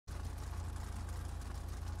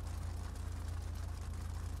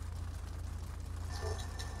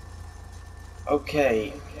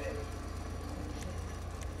Okay,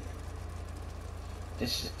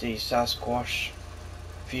 this is the Sasquatch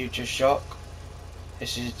Future Shock.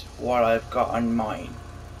 This is what I've got on mine.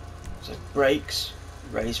 So brakes,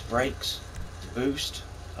 race brakes, boost,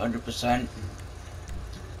 100%.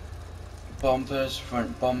 Bumpers,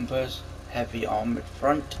 front bumpers, heavy armoured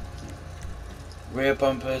front. Rear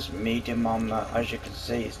bumpers, medium armour, as you can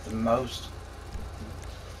see it's the most.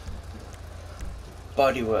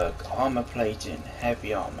 Bodywork, armour plating,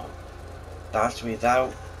 heavy armour. That's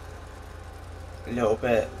without. A little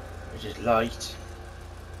bit, which is light,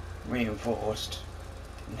 reinforced,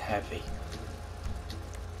 and heavy.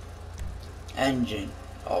 Engine,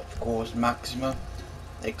 of course, maximum.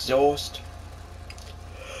 Exhaust,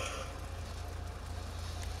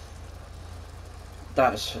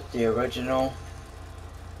 that's the original.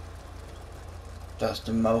 That's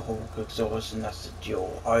the Mohawk exhaust, and that's the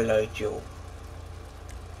dual, ILO dual.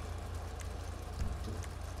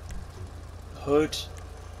 Hood,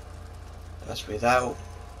 that's without.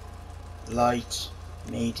 Light,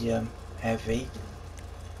 medium, heavy.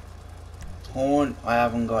 Horn, I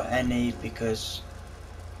haven't got any because,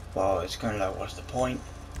 well, it's kind of like, what's the point?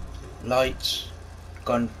 Lights, I've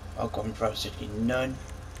gone for absolutely none.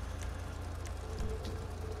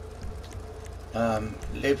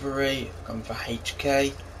 Livery, I've gone for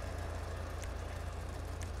HK.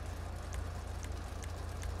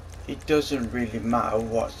 It doesn't really matter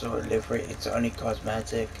what sort of livery, it's only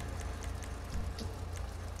cosmetic.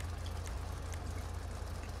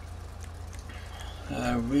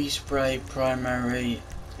 Respray primary,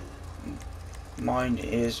 mine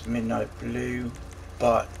is midnight blue,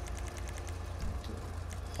 but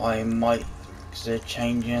I might consider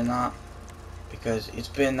changing that because it's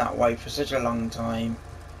been that way for such a long time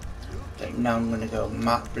that now I'm going to go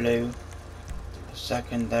matte blue.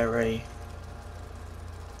 Secondary,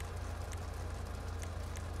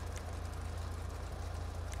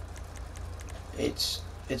 it's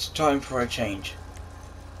time for a change.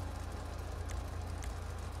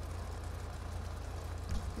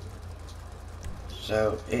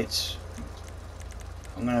 So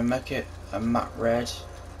I'm gonna make it a matte red.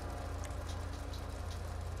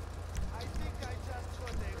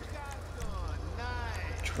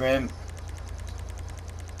 Trim.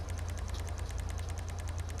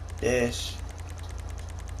 This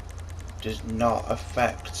does not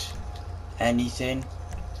affect anything.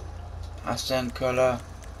 Accent color.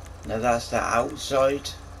 Now that's the outside.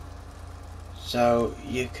 So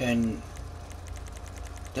you can.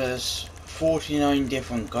 There's 49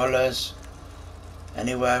 different colors,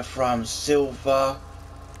 anywhere from silver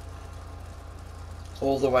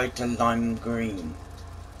all the way to lime green.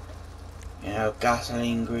 You know,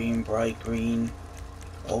 gasoline green, bright green,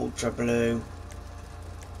 ultra blue.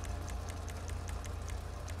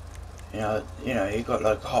 You know, you got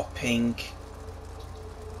like hot pink,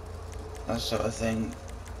 that sort of thing.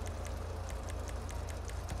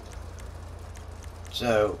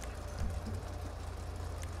 So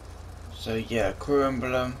yeah, crew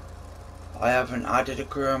emblem. I haven't added a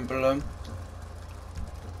crew emblem.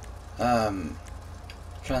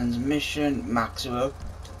 Transmission maximum.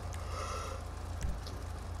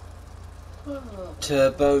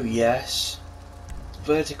 Turbo, yes.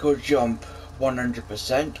 Vertical jump,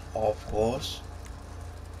 100%, of course.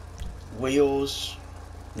 Wheels,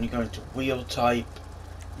 when you go into wheel type,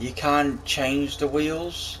 you can change the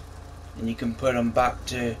wheels, and you can put them back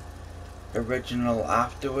to original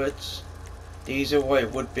afterwards. These are what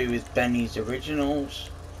it would be with Benny's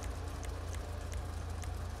originals.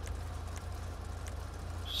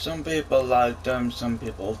 Some people like them, some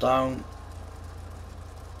people don't.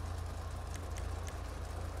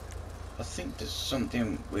 I think there's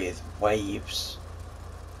something with waves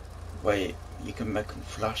where you can make them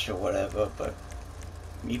flash or whatever, but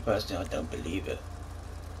me personally, I don't believe it.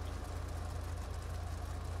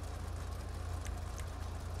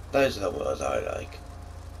 Those are the words I like.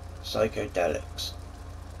 Psychedelics.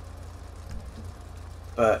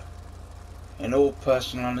 But in all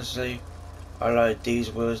personal honesty, I like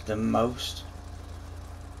these words the most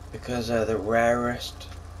because they're the rarest.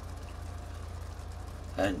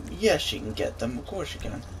 And yes, you can get them, of course you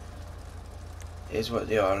can. Here's what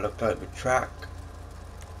they are, look like with track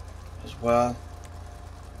as well.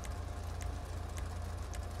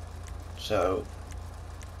 So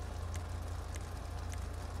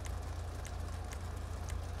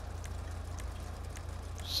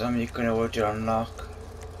some you can already unlock.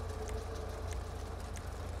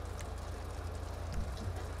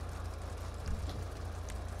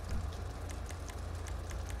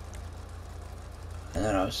 And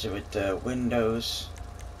then obviously with the windows,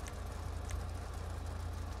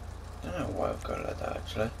 know why I've got it like that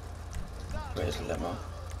actually. Where's the limo?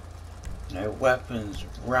 No, weapons,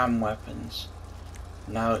 ram weapons.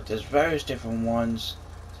 Now there's various different ones.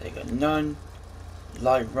 So you got none,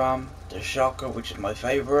 light ram, the shocker, which is my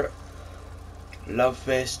favourite, love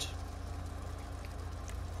fist,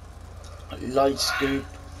 light scoop,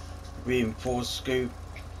 reinforced scoop,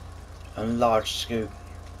 and large scoop.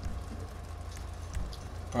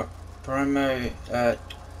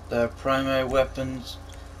 The primary weapons,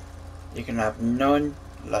 you can have none,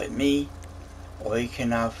 like me, or you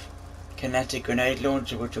can have kinetic grenade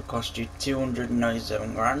launcher, which will cost you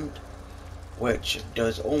 297 grand, which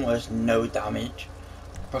does almost no damage.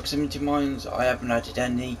 Proximity mines, I haven't added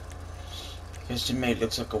any, because to me it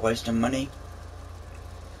looks like a waste of money.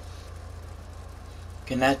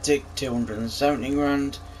 Kinetic, 270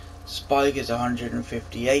 grand, spike is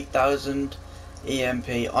 158,000, EMP,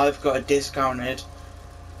 I've got a discounted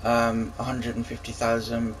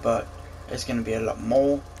 150,000, but it's going to be a lot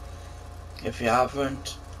more if you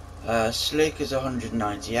haven't. Slick is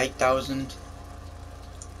 198,000,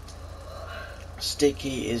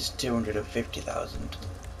 sticky is 250,000,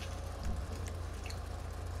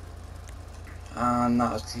 and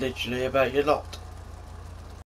that's literally about your lot.